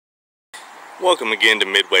Welcome again to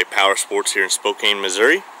Midway Powersports here in Spokane,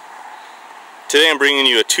 Missouri. Today I'm bringing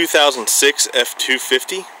you a 2006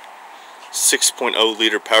 F250 6.0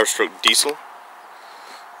 liter Powerstroke diesel.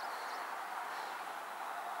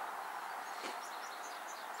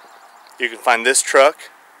 You can find this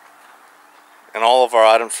truck and all of our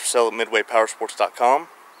items for sale at midwaypowersports.com.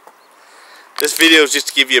 This video is just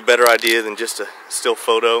to give you a better idea than just a still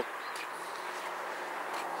photo.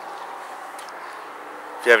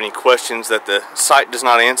 If you have any questions that the site does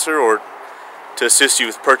not answer or to assist you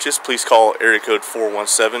with purchase, please call area code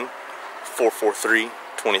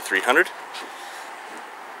 417-443-2300.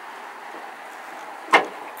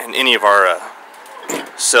 And any of our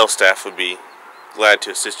sales staff would be glad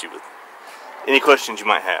to assist you with any questions you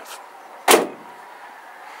might have.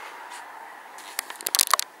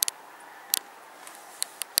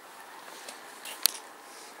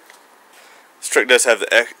 This truck does have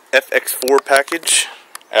the FX4 package.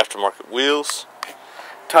 Aftermarket wheels.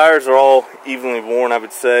 Tires are all evenly worn, I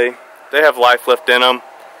would say. They have life left in them.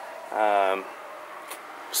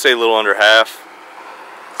 Say a little under half.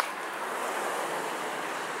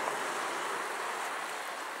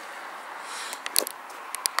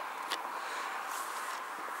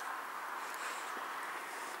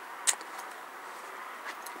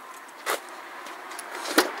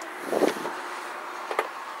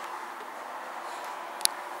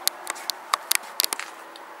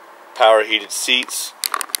 Power heated seats.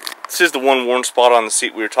 This is the one worn spot on the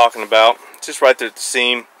seat we were talking about. It's just right there at the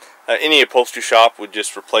seam. Any upholstery shop would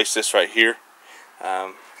just replace this right here.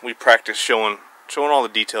 We practice showing all the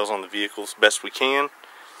details on the vehicles best we can.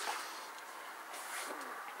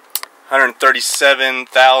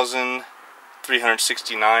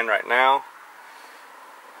 137,369 right now.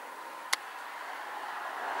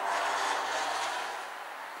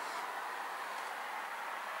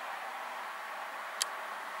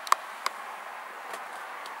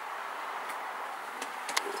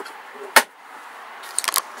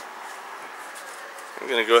 I'm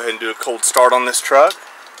going to go ahead and do a cold start on this truck. The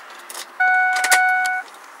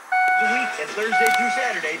week and Thursday through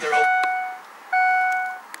Saturday, they're open.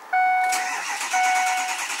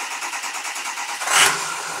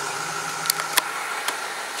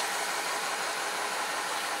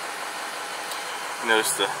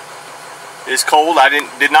 Notice it's cold. I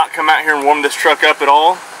did not come out here and warm this truck up at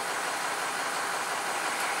all.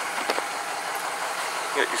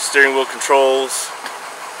 You got your steering wheel controls.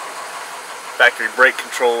 Factory brake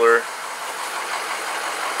controller.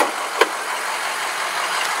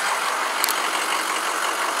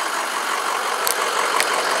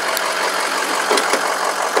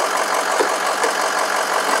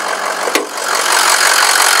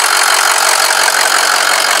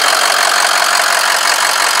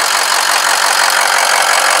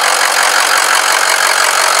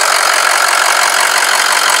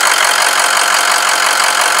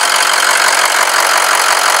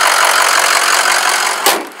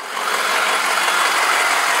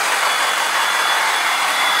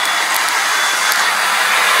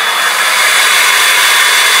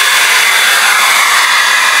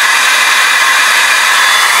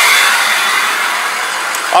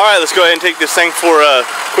 Alright, let's go ahead and take this thing for a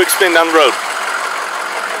quick spin down the road.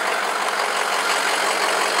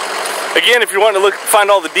 Again, if you're wanting to find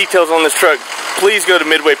all the details on this truck, please go to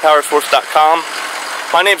midwaypowersports.com.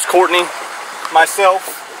 My name's Courtney.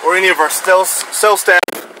 Myself, or any of our sales staff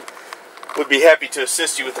would be happy to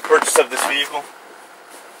assist you with the purchase of this vehicle.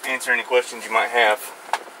 Answer any questions you might have.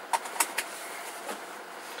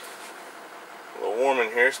 A little warm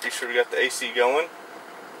in here, so be sure we got the AC going.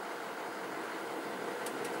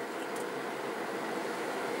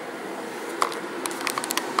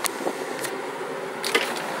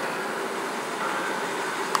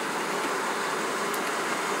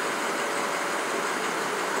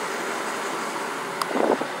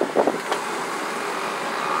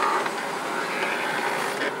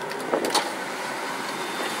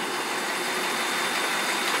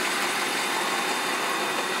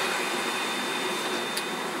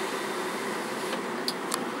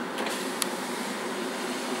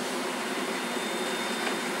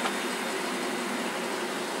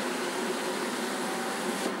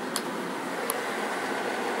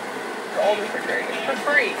 For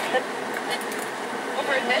free.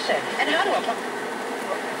 Over admission. And how to apply?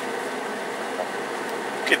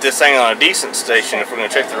 Get this thing on a decent station if we're going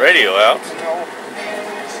to check the radio out.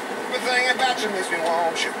 Everything about you makes me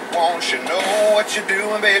want you know what you're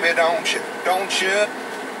doing, baby, don't you?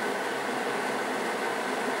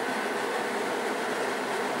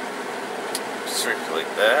 Circulate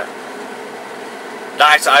that.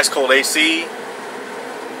 Nice ice cold AC.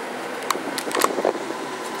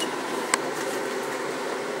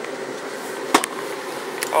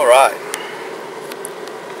 All right.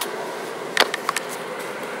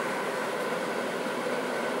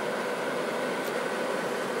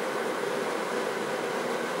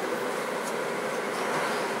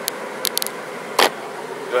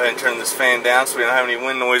 Go ahead and turn this fan down so we don't have any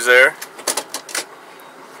wind noise there.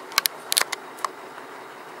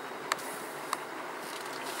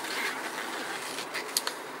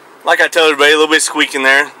 Like I tell everybody, a little bit squeaking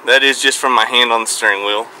there. That is just from my hand on the steering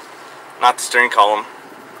wheel, not the steering column.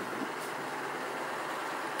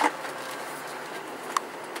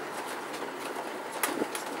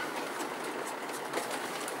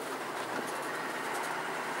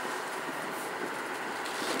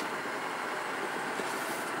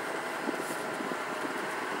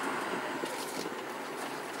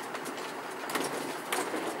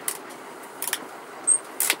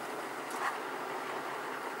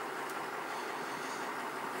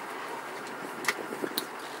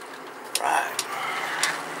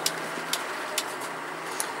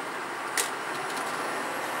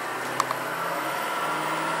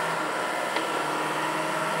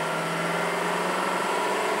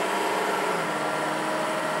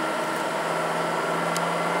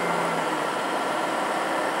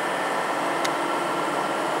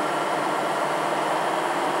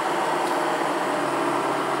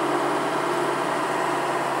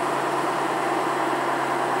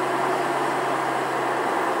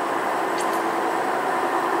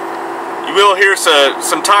 You will hear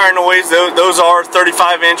some tire noise. Those are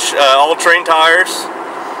 35-inch all-terrain tires.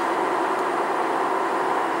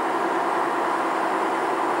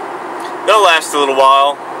 They'll last a little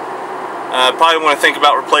while. Probably want to think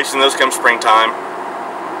about replacing those come springtime.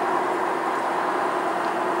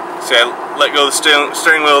 So I let go of the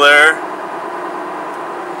steering wheel there.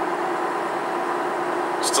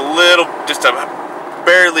 Just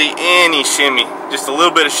barely any shimmy. Just a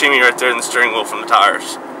little bit of shimmy right there in the steering wheel from the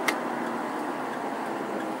tires.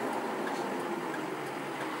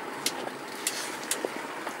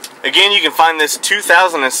 Again, you can find this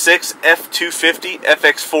 2006 F250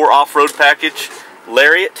 FX4 off-road package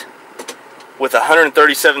Lariat with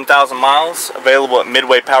 137,000 miles, available at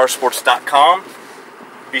MidwayPowersports.com.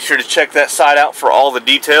 Be sure to check that site out for all the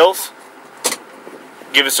details.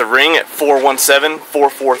 Give us a ring at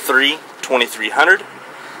 417-443-2300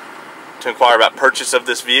 to inquire about purchase of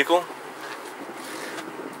this vehicle.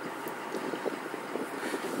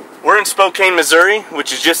 We're in Spokane, Missouri,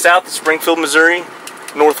 which is just south of Springfield, Missouri,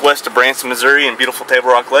 northwest of Branson, Missouri, and beautiful Table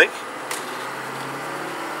Rock Lake.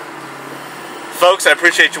 Folks, I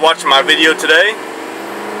appreciate you watching my video today,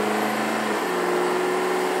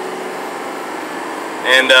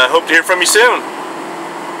 and hope to hear from you soon.